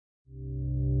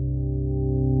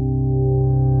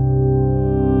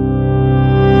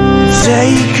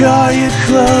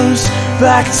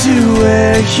back to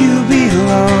where you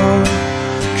belong,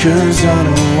 'cause I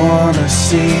don't wanna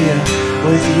see you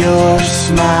with your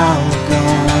smile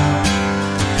gone.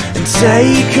 And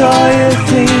take all your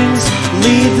things,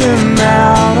 leave them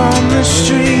out on the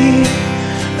street.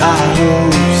 I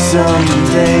hope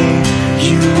someday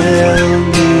you will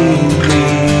need me.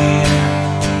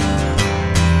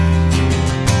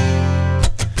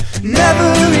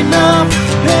 Never enough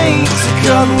paint to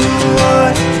cover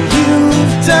what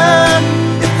you've done.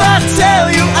 If I tell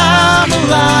you I'm a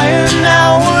liar, now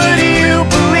would you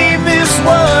believe this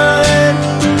one?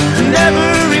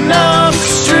 Never enough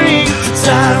strength to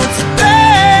tie what's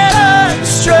bad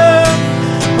unstrung.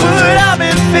 But I've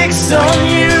been fixed on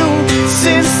you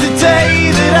since the day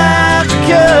that I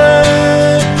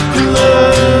begun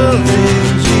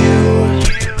loving you.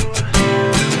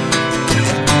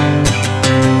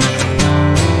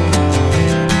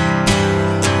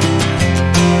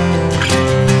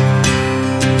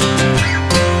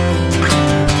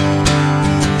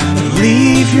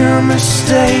 Leave your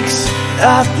mistakes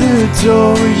at the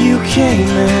door you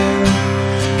came in,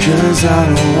 'cause I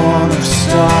don't wanna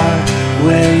start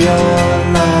where your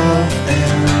love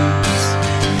ends.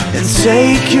 And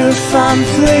take your fine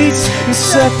plates and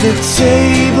set the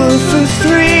table for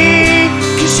three,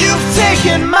 'cause you've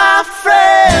taken my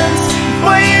friends,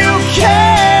 but you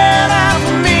can't have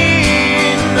me,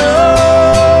 no.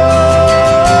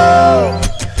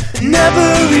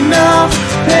 Never enough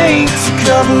paint to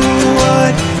cover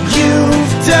what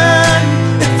you've done.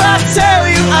 If I tell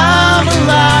you I'm a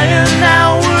liar, now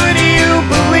would you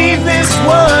believe this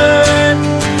one?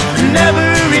 Never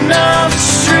enough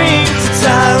strength to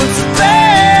tie what's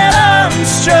bad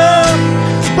unstrung.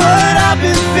 But I've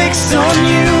been fixed on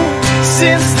you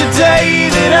since the day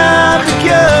that I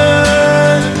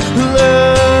begun loving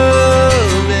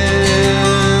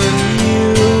you.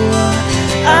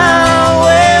 I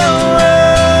will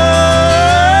love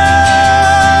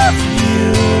you.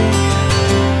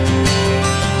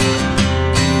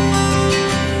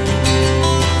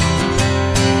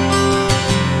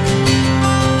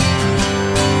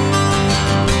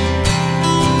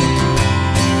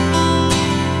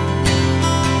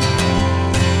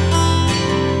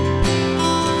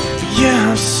 Yeah,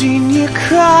 I've seen you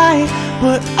cry,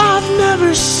 but I've never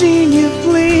seen you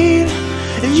bleed.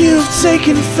 And you've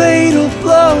taken fatal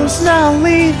blows, now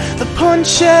leave the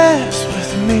punches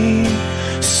with me.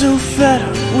 So fed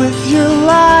up with your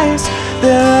lies,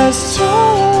 they're as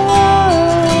tall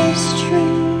as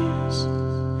trees.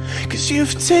 'Cause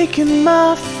you've taken my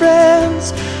friends,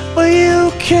 but you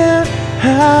can't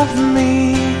have me.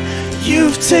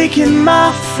 You've taken my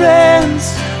friends,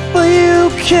 but you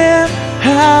can't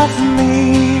have me.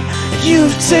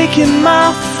 You've taken my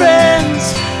friends,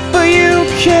 but you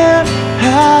can't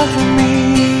have me.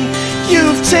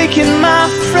 You've taken my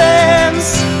friends,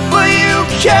 but you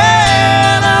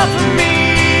can't have me,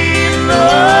 no.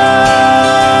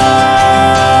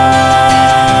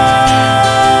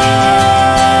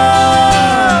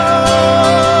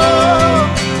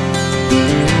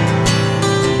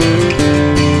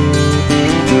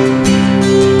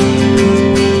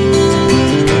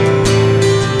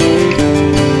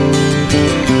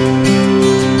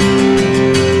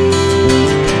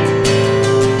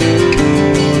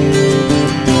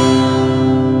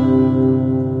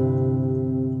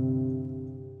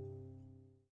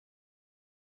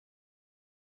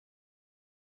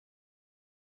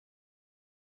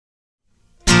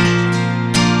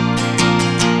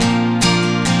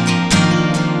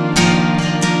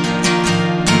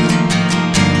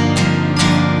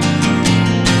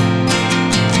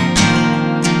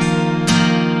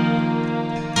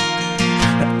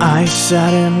 I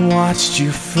sat and watched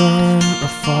you from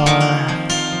afar.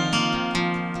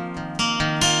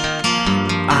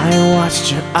 I watched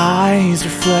your eyes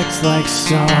reflect like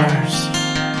stars.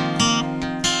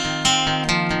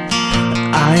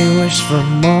 I wish for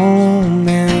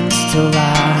moments to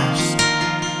last.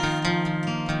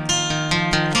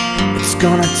 It's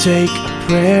gonna take a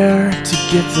prayer to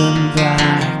get them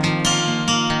back,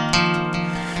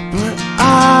 but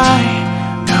I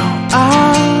know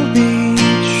I'll be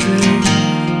true.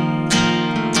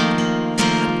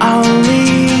 I'll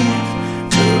leave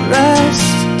the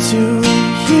rest to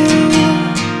you.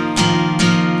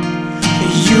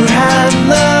 You had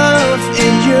love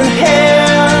in your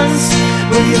hands,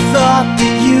 but you thought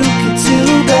that you could do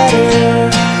better.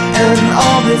 And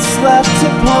all that's left to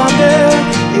ponder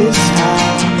is how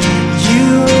you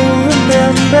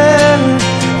remember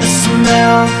the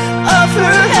smell of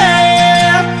her hair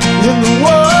and the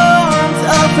warmth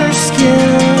of her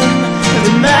skin.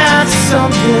 And that's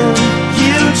something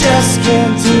you just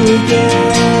can't do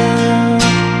again.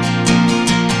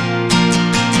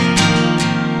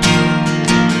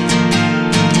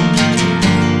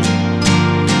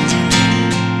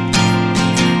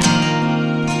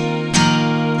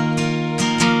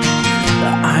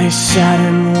 sat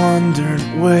and wondered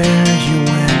where you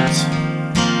went.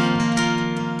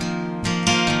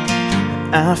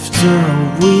 After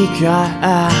a week I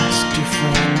asked your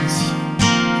friends,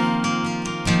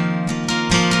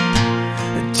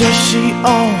 does she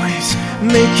always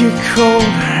make you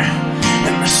colder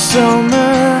in the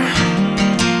summer?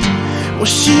 Will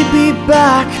she be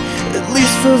back at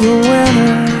least for the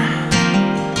winter?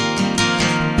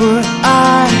 But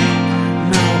I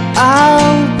know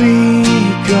I'll be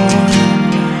gone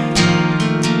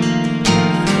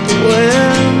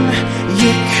when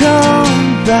you come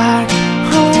back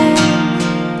home.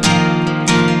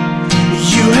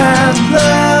 You had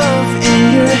love in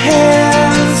your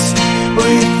hands, but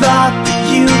you thought that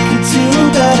you could do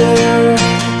better.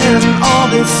 And all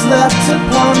that's left to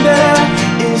ponder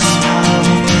is how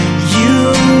you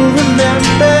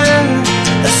remember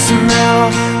the smell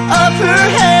of her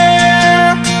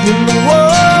hair and the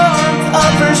warmth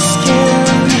of her skin.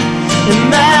 And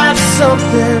that's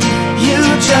something you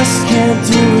just can't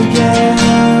do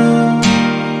again.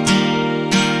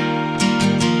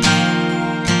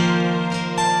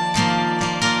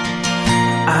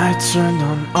 I turned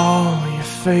on all your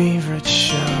favorite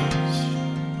shows,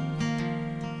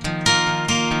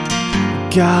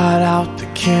 got out the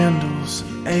candles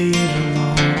and ate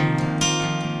alone.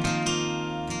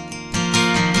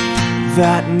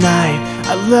 That night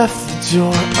I left the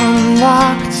door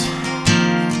unlocked,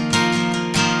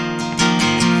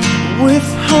 with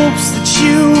hopes that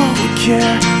you would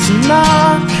care to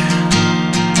knock.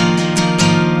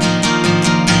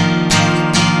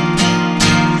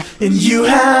 And you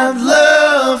had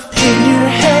love in your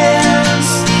hands,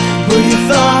 but you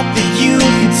thought that you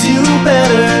could do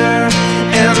better.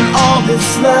 And all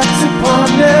that's left to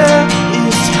ponder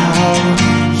is how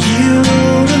you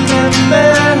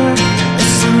remember the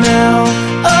smell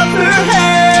of her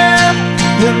hair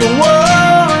and the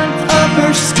warmth of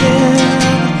her skin.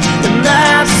 And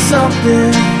that's something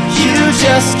you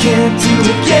just can't do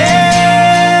again.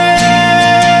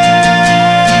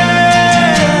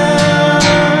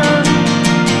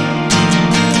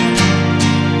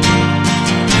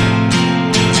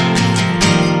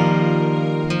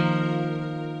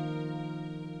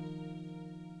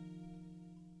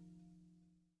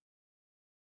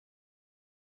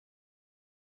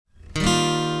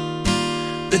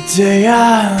 The day I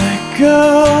let go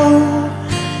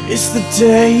is the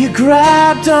day you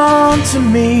grabbed onto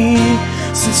me.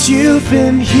 Since you've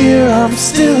been here, I'm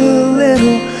still a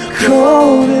little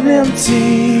cold and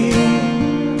empty.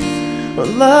 But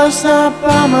love's not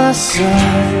by my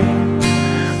side,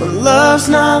 but love's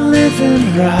not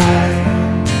living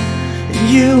right. And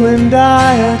you and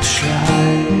I are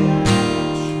trying.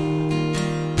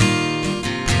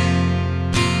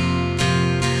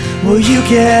 Will you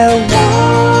get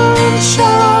one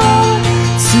shot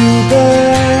to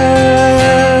burn?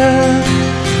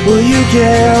 Will you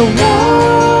get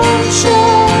one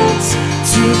chance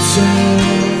to turn?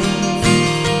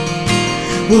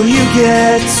 Will you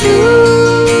get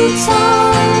 2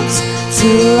 times to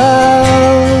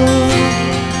love?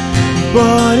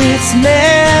 But it's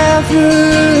never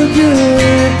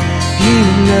good, you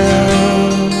know.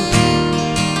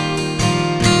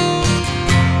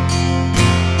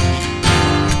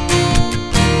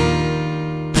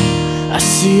 I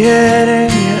see it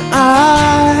in your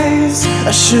eyes.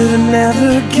 I should've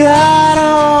never got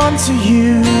on to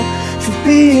you for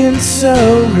being so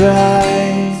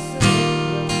right.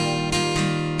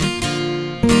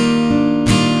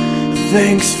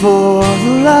 Thanks for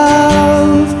the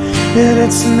love, and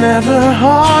it's never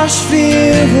harsh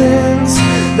feelings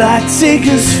that take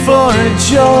us for a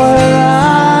joyride.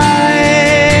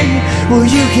 Will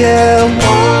you get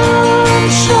one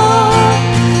shot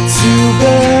to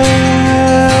burn?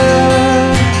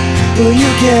 Will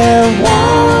you get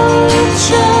one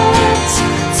chance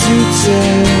to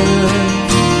turn?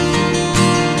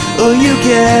 Will you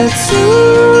get 2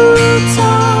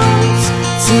 times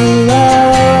to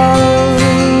love?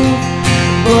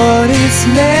 But it's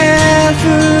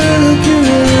never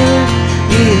good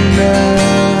enough.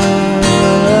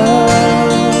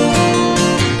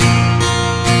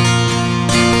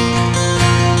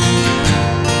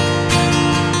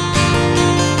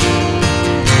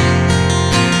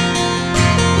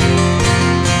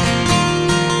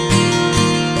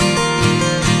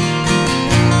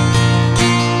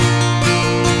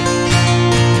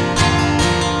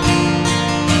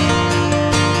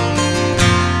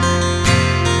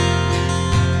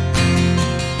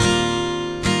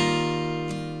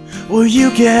 Will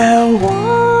you get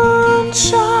one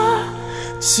shot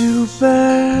to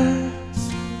burn?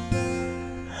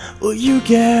 Will you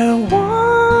get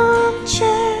one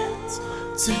chance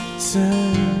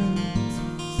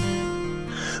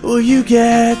Well, you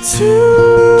get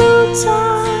 2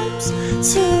 times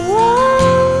to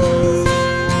love,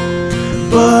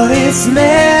 but it's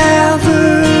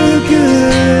never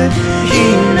good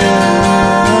enough.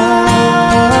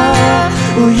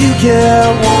 Well, you get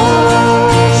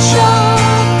 1 shot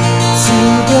to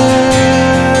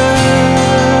burn.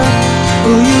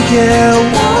 Well, you get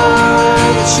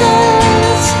 1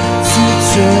 chance to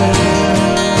turn.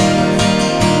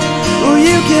 Well,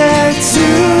 you get 2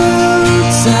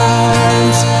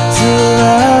 times to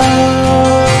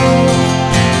love,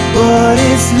 but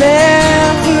it's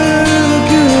never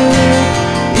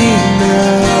good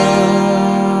enough.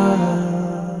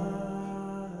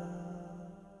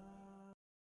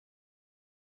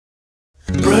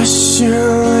 Brush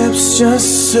your lips just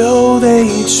so they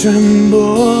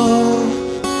tremble,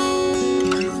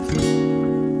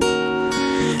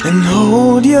 and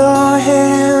hold your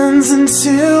hands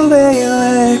until they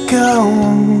let go.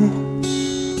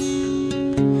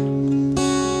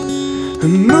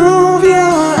 And move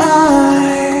your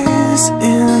eyes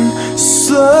in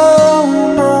slow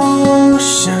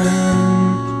motion,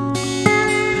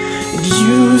 and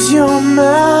use your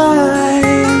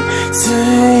mind to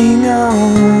hang on.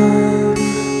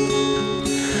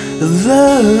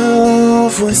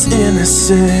 Love was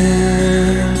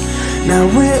innocent, now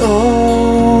we're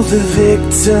all the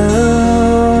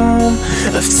victim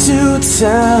of 2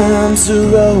 times of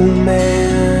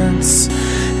romance,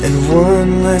 and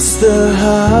 1 less the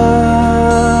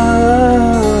heart.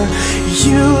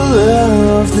 You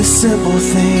love the simple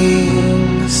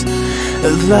things,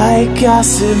 like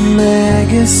gossip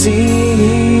magazines.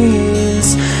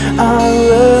 Our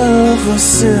love was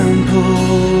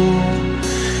simple,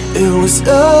 it was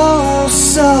oh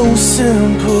so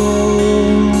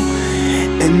simple,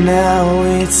 and now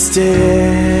it's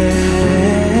dead.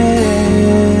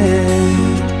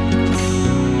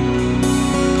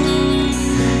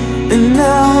 And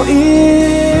now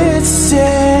it's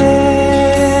sad.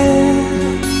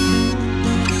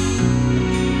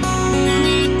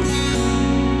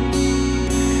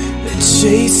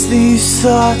 Chase these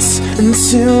thoughts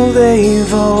until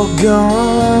they've all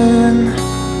gone.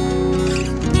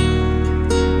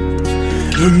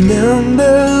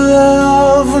 Remember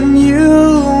love when you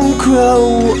grow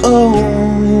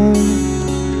old,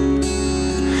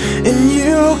 and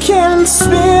you can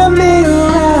spin me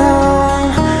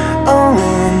around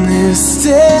on this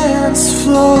dance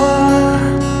floor,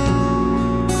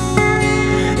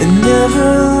 and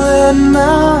never let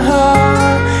my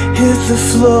heart hit the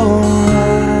floor.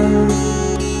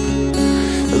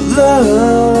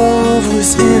 Love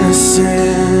was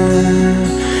innocent,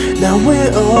 now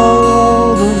we're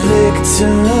all the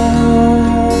victim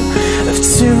of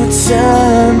 2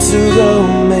 times of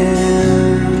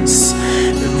romance,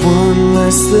 and 1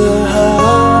 less the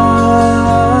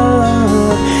heart.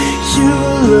 You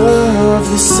love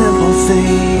the simple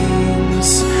things,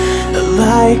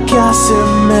 like gossip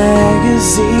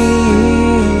magazines.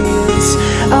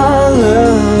 Our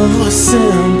love was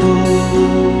simple,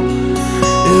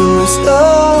 it was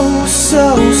oh so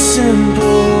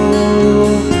simple,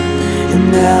 and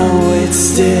now it's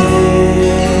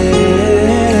dead.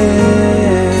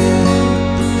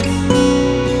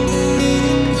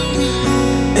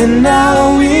 And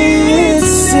now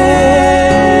it's dead.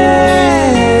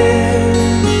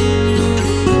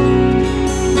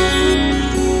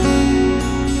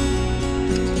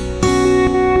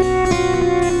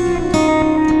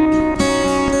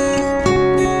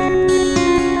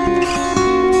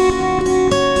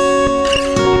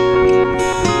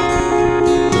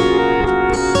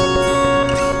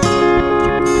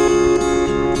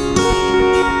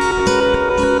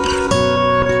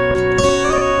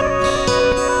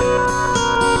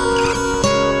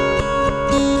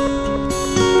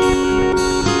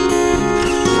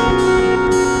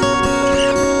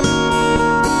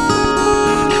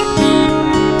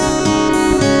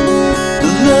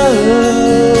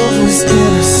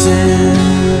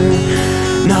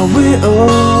 Now we're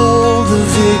all the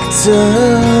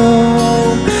victim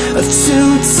of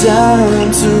 2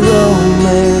 times of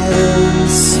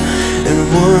romance, and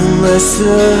 1 less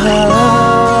the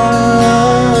heart.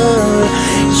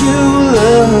 You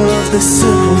love the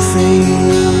simple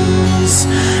things,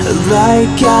 like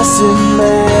gossip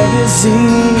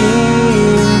magazines.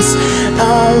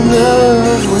 Our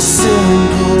love was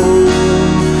simple,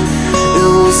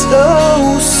 it was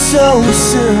oh so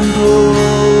simple,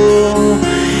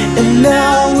 and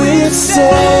now it's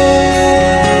dead.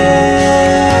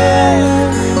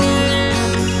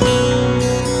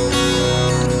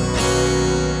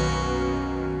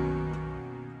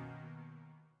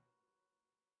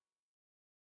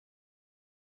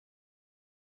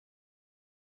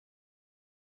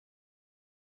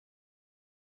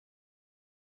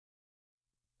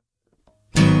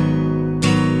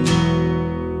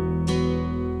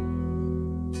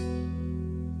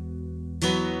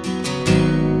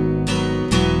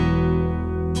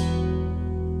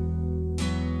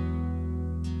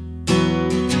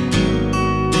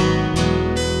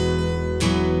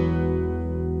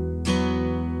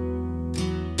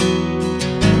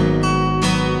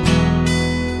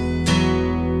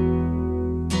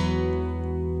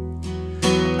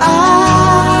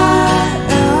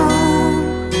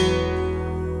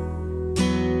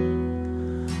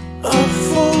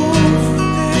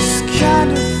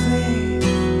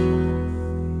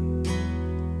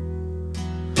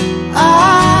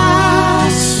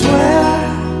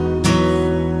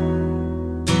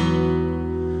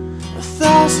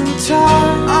 1,000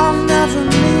 times, I'll never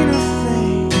mean a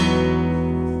thing.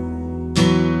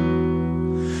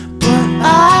 But I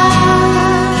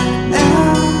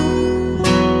am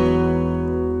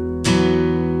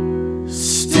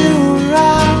still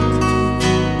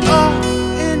wrapped up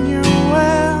in your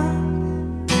web.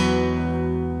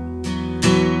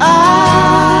 I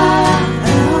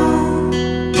am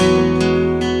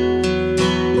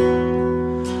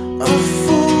a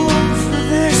fool for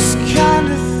this kind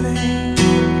of thing.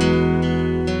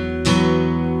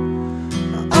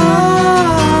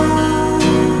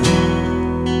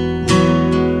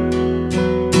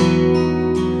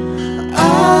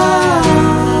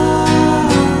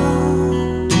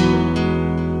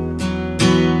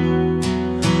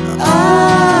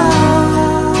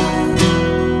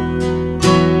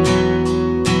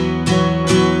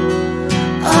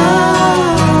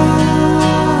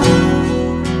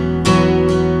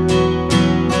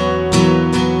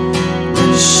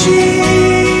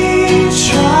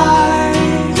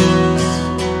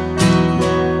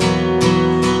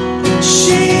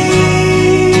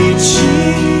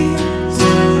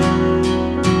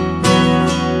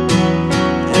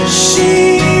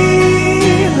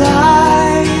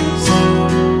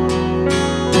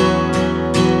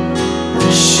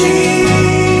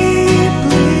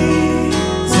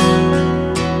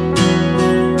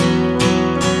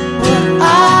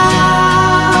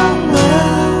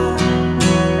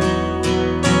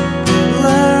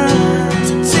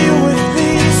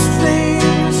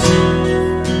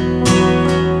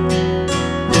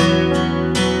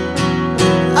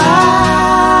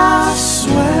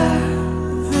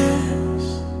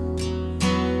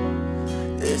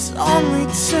 It's only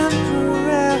temporary.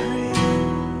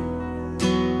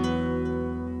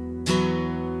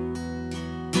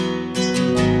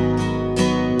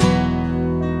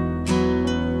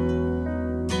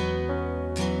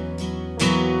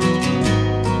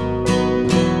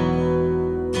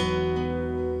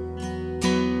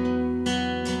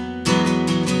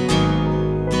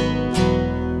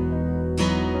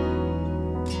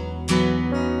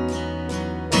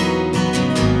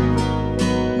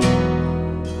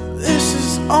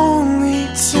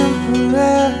 Only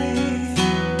temporary.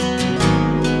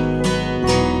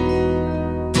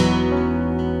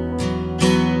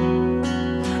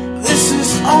 This is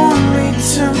only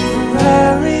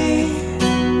temporary.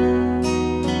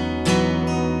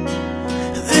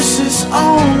 This is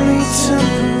only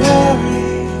temporary.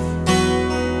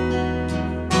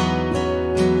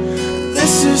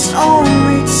 This is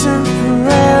only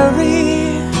temporary.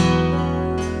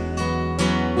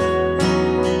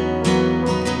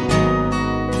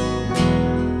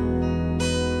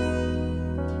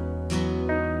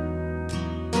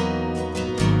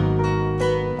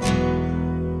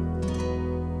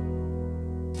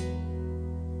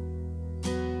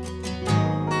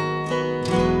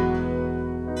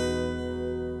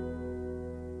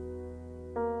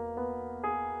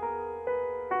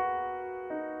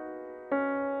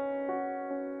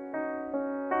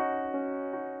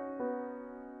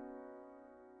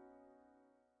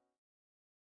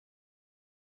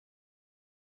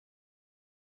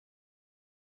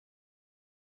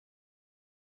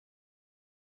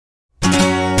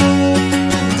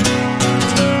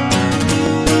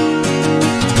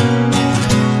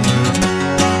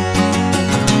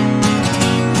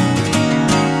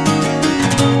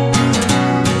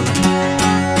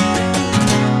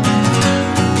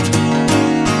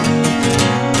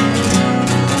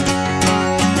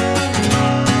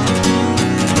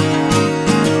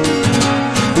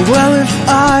 Well, if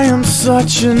I am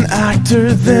such an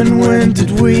actor, then when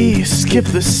did we skip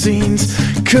the scenes?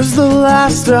 'Cause the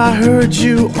last I heard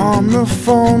you on the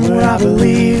phone, what I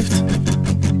believed,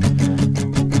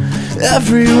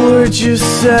 every word you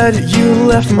said, you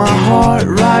left my heart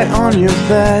right on your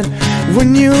bed.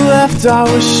 When you left, I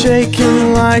was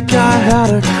shaking like I had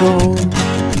a cold.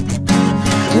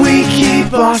 We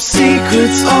keep our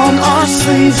secrets on our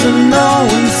sleeves and no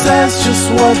one says just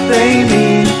what they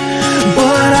mean.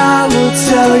 But I will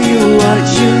tell you what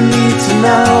you need to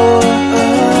know.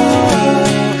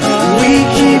 We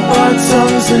keep our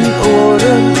tongues in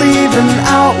order, leaving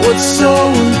out what's so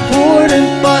important.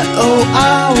 But oh,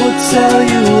 I will tell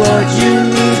you what you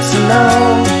need to know.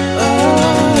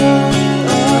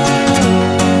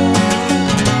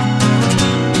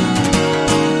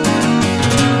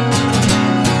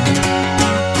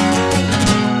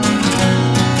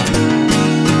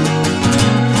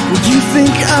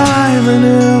 I'm an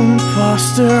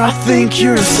imposter. I think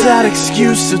you're a sad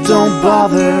excuse, so don't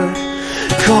bother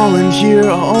calling here.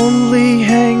 I'll only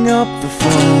hang up the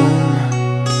phone.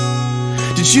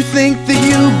 Did you think that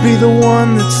you'd be the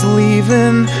one that's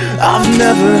leaving? I've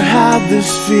never had this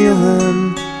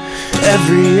feeling.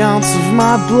 Every ounce of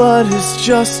my blood has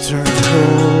just turned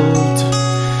cold.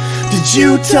 Did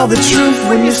you tell the truth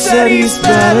when you said he's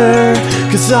better?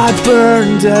 'Cause I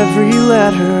burned every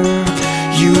letter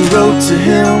you wrote to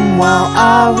him while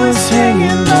I was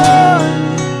hanging on.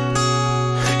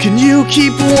 Can you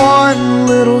keep one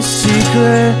little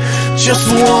secret, just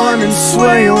one, and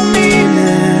swear you'll mean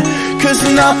it? 'Cause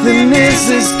nothing is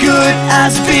as good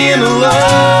as being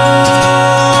alone.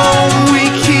 We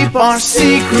keep our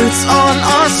secrets on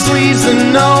our sleeves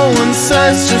and no one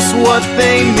says just what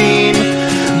they mean.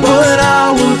 But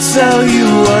I will tell you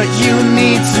what you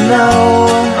need to know.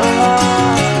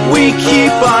 We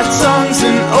keep our tongues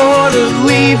in order,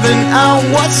 leaving out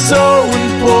what's so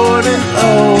important,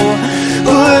 oh.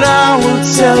 But I will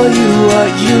tell you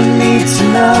what you need to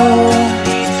know.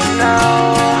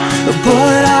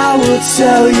 But I will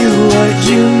tell you what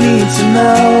you need to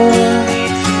know.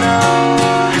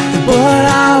 But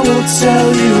I will tell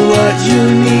you what you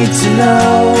need to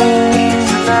know.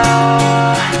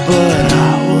 But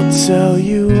I will tell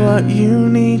you what you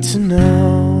need to know.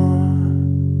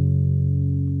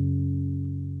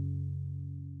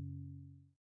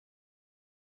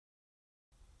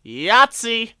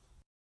 Yahtzee!